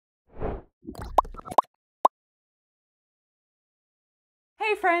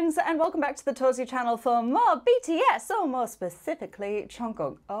Hey friends, and welcome back to the Torsie channel for more BTS, or more specifically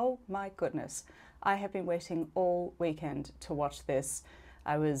Jungkook. Oh my goodness, I have been waiting all weekend to watch this.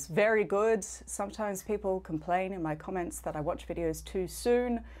 I was very good. Sometimes people complain in my comments that I watch videos too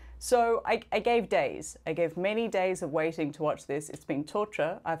soon. So I gave days. I gave many days of waiting to watch this. It's been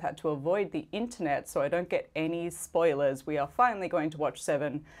torture. I've had to avoid the internet so I don't get any spoilers. We are finally going to watch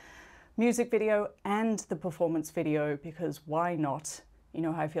 7 music video and the performance video, because why not? You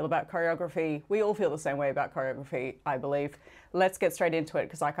know how I feel about choreography. We all feel the same way about choreography, I believe. Let's get straight into it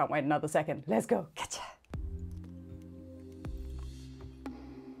because I can't wait another second. Let's go. Gotcha.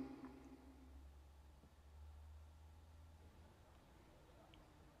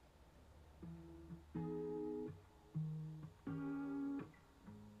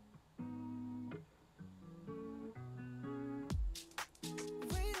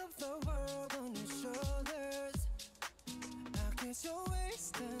 You're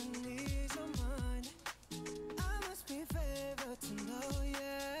wasting ease your mind. I must be favored to know,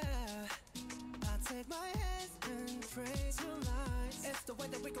 yeah. I take my hands and praise your lines. It's the way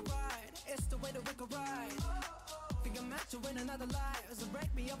that we could ride. It's the way that we could ride. Think I'm meant to win another life, so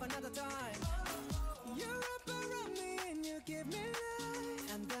break me up another time. You're up around me and you give me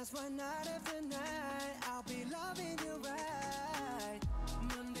life, and that's why night after night I'll be loving you right.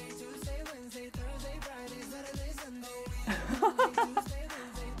 Monday, Tuesday, Wednesday, Thursday, Friday, Saturday, Sunday. Monday, Tuesday,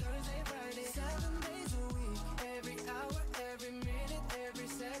 Wednesday, Thursday, Friday, 7 days a week. Every hour, every minute, every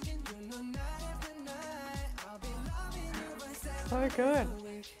second. You know, night after night I'll be loving you by 7 So good. days a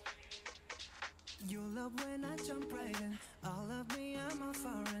week. You love when I jump right in. All of me, I'm a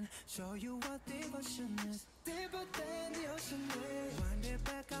foreign. Show you what devotion is. Deeper than the ocean waves. Wind it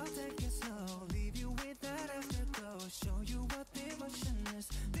back, I'll take it slow. Leave you with that afterglow. Show you what devotion is.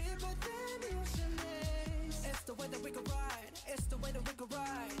 Deeper than the ocean waves. It's the way that we could ride. It's the way that we could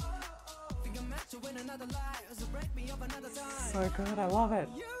ride. Think I'm meant to win another life, so break me up another time. So good, I love it.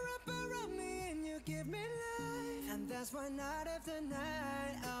 You're up around me and you give me life, and that's why night after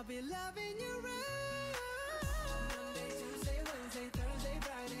night I'll be loving you right. Monday, Tuesday, Wednesday, Thursday,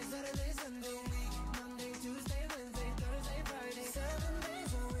 Friday, Saturday, Sunday. Monday, Tuesday, Wednesday, Thursday, Friday, 7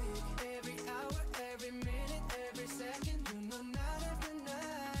 days a week. Every hour, every minute, every second. You know, night after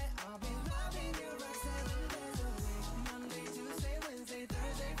night I'll be loving you right. 7 days a week. Monday, Tuesday, Wednesday,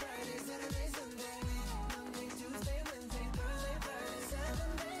 Thursday, Friday, Saturday, Sunday. Monday, Tuesday, Wednesday, Thursday, Friday,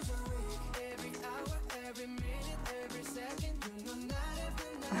 7 days a week. Every hour, every minute, every second. You know, night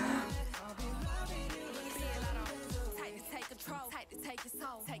after night I'll be loving you right. 7 days a week. Tight to take control, tight to take your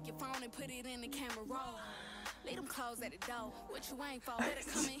soul. Take your phone and put it in the camera roll. Leave them clothes at the door. What you ain't for? Better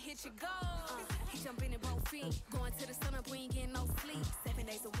come and hit your goal. He jumping in both feet. Going to the sun up, we ain't getting no sleep. 7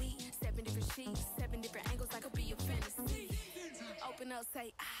 days a week, 7 different sheets, 7 different angles, like could be a fantasy. Open up,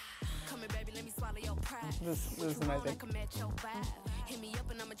 say ah. Come here, baby, let me swallow your pride. This What is you want, I amazing. can match your vibe. Hit me up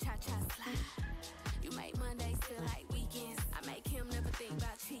and I'ma cha-cha slide. You make Mondays feel like weekends. I make him never think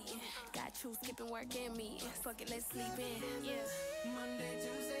about cheating. Got you skipping work and me. Fuck it, let's sleep in. Yeah. Monday,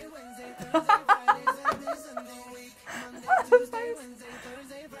 Tuesday, Wednesday, Thursday, Friday, Saturday, Sunday, week. Monday, Tuesday, Wednesday,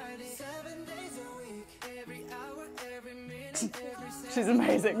 Thursday, Friday, 7 days a week. Every hour, every minute, every second. She's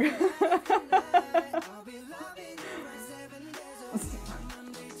amazing. I'll be loving you right. 7 days a week.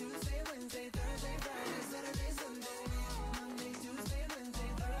 Monday, Tuesday, Wednesday, Thursday, Friday, Saturday, Sunday. Monday, Tuesday, Wednesday,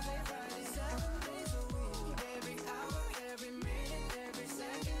 Thursday, Friday, 7 days a week. Every hour, every minute, every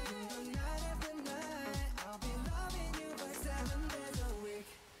second. You know, night after night I'll be loving you right. 7 days a week.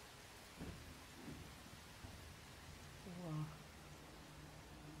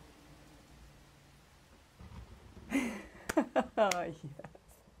 Oh, yes.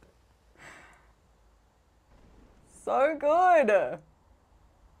 So good. Oh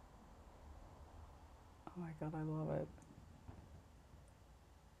my God, I love it.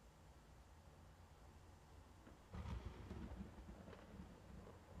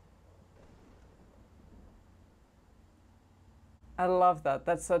 I love that.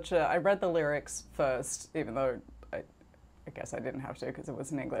 That's such a... I read the lyrics first, even though I guess I didn't have to because it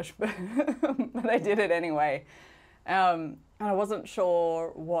was in English, but I did it anyway. And I wasn't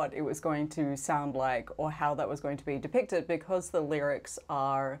sure what it was going to sound like or how that was going to be depicted, because the lyrics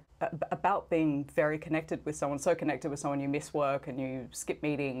are about being very connected with someone, so connected with someone you miss work and you skip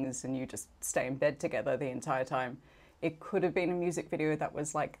meetings and you just stay in bed together the entire time. It could have been a music video that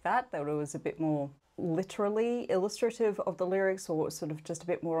was like that it was a bit more literally illustrative of the lyrics, or sort of just a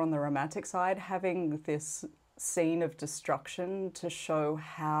bit more on the romantic side, having this scene of destruction to show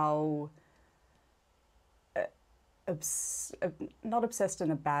how not obsessed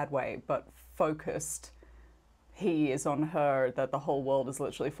in a bad way, but focused he is on her, that the whole world is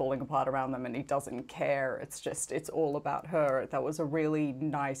literally falling apart around them and he doesn't care. It's all about her. That was a really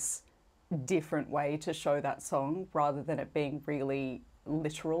nice, different way to show that song rather than it being really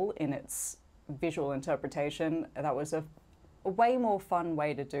literal in its visual interpretation. That was a way more fun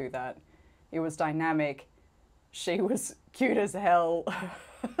way to do that. It was dynamic. She was cute as hell.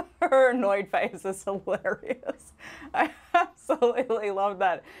 Her annoyed face is hilarious. I absolutely love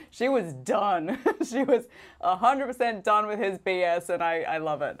that. She was done. She was 100% done with his BS, and I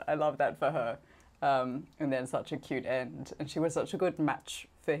love it. I love that for her. And then such a cute end. And she was such a good match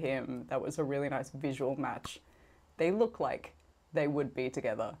for him. That was a really nice visual match. They look like they would be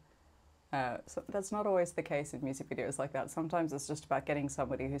together. So that's not always the case in music videos like that. Sometimes it's just about getting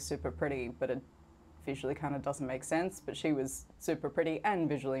somebody who's super pretty, but it visually kind of doesn't make sense. But she was super pretty and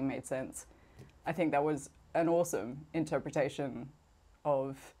visually made sense. I think that was an awesome interpretation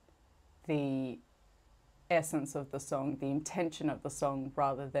of the essence of the song, the intention of the song,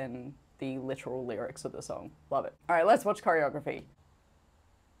 rather than the literal lyrics of the song. Love it. All right, let's watch choreography.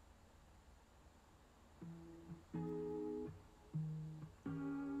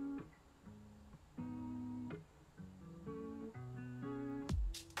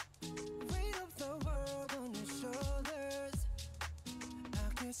 Weight of the world on your shoulders.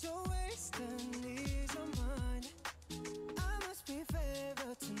 I guess you're wasting ease of mind. I must be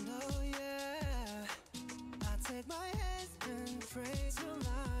favored to know, yeah. I take my hands and praise your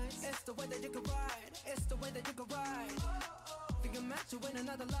lines. It's the way that you can ride. It's the way that you can ride. Think I'm meant to win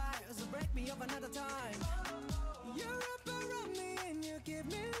another life, so break me up another time. You're up around me and you give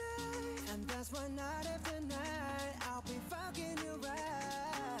me life, and that's why night after night I'll be fucking you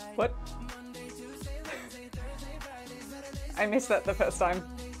right. What? Monday, Tuesday, Wednesday, Thursday, Friday, Saturday, I missed that the first time.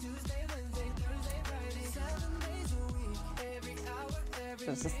 Monday, Tuesday, Wednesday, Thursday, Friday, 7 days a week, every hour, every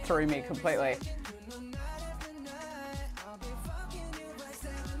It just threw me completely.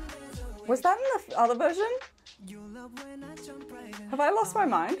 Was that in the other version? you love when I jump right in. Have I lost my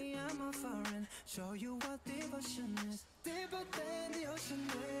mind? I'm a foreign. Show you what devotion is. Deeper than the ocean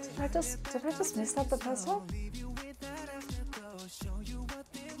is. Did I just miss that the first time? Leave you with that afterglow. Show you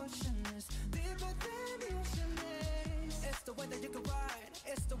what devotion is. Deeper than the ocean is. It's the way that you can ride.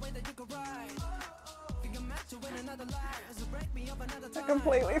 It's the way that you can ride. Think I'm meant to win another life, so break me up another time. It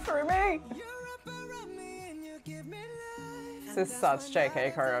completely threw me. You're up around me and you give me life. This is such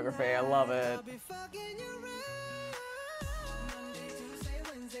JK choreography. I love it. I'll be fucking you right. Monday, Tuesday,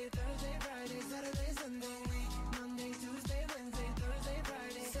 Wednesday, Thursday, Friday, Saturday, Sunday. Monday, Tuesday, Wednesday, Thursday,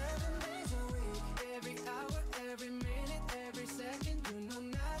 Friday, 7 days a week. Every hour, every minute, every second. You know,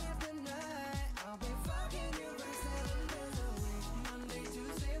 night after night, I'll be fucking you right 7 days a week. Monday,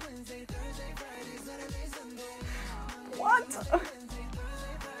 Tuesday, Wednesday, Thursday, Friday, Saturday, Sunday. What? Wednesday,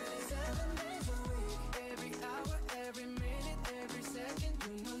 Thursday, Friday, 7 days a week. Every hour, every minute, every second.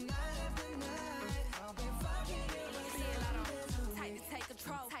 You know, night after night, I'll be fucking you right 7 days a week. Tight to take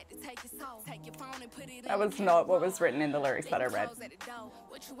control, tight to take your soul. Take your phone and put it in That the was not what was camera written in the lyrics that I roll. read. Close at the door.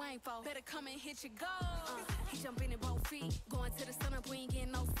 What you ain't for? Better come and hit your goal. He jumping in both feet. Going to the sun up, we ain't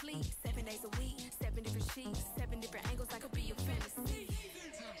getting no sleep. 7 days a week, 7 different sheets, 7 different angles. I could be your fantasy.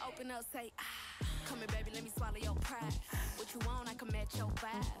 Open up, say ah. Come here, baby, let me swallow your pride. What you want, I can match your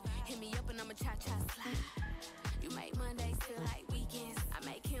vibe. Hit me up and I'ma cha-cha slide. You make Mondays feel like weekends. I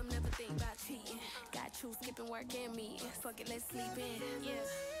make him never think about cheating. Got you skipping work and me. Fuck it, let's sleep in. Yeah.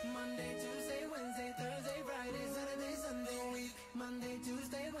 Monday, Tuesday, Wednesday, Thursday, Friday, Saturday, Sunday. Monday,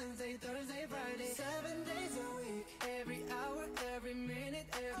 Tuesday, Wednesday, Thursday, Friday, 7 days a week. Every hour, every minute,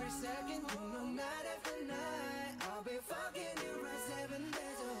 every second. You know, night after night, I'll be fucking you right 7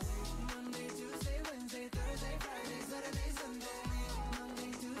 days a week. Monday, Tuesday, Wednesday, Thursday, Friday, Saturday, Sunday.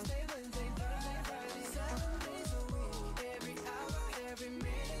 Monday, Tuesday, Wednesday, Thursday, Friday, 7 days a week. Every hour, every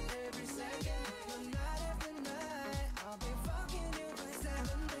minute, every second. You know, night after night, I'll be fucking you right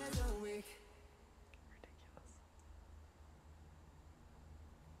 7 days a week.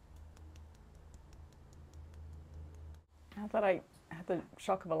 Now that I had the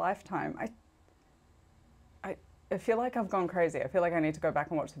shock of a lifetime, I feel like I've gone crazy. I feel like I need to go back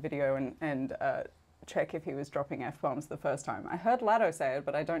and watch the video and check if he was dropping F-bombs the first time. I heard Lado say it,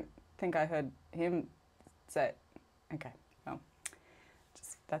 but I don't think I heard him say it. Okay, well,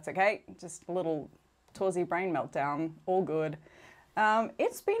 that's okay. Just a little Torsie brain meltdown, all good.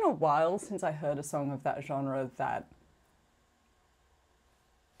 It's been a while since I heard a song of that genre that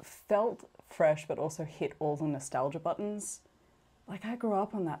felt fresh but also hit all the nostalgia buttons. Like, I grew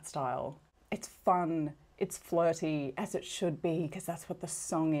up on that style. It's fun, it's flirty, as it should be, because that's what the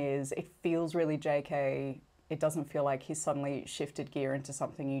song is. It feels really JK. It doesn't feel like he's suddenly shifted gear into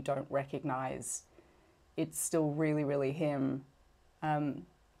something you don't recognize. It's still really, really him,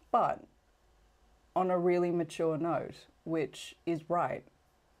 but on a really mature note, which is right.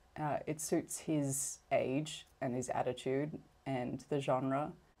 It suits his age and his attitude and the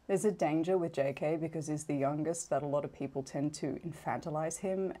genre. There's a danger with JK because he's the youngest that a lot of people tend to infantilize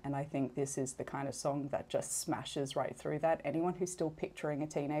him, and I think this is the kind of song that just smashes right through that. Anyone who's still picturing a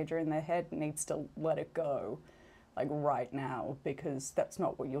teenager in their head needs to let it go, like right now, because that's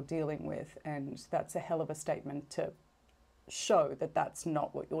not what you're dealing with, and that's a hell of a statement to show that that's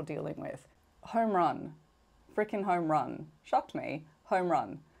not what you're dealing with. Home run. Freaking home run. Shocked me. Home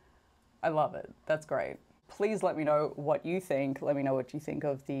run. I love it. That's great. Please let me know what you think. Let me know what you think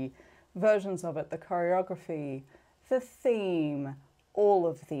of the versions of it, the choreography, the theme, all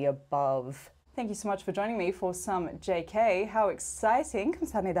of the above. Thank you so much for joining me for some JK. How exciting.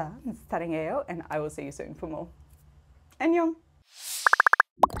 감사합니다. 사랑해요. And I will see you soon for more. 안녕.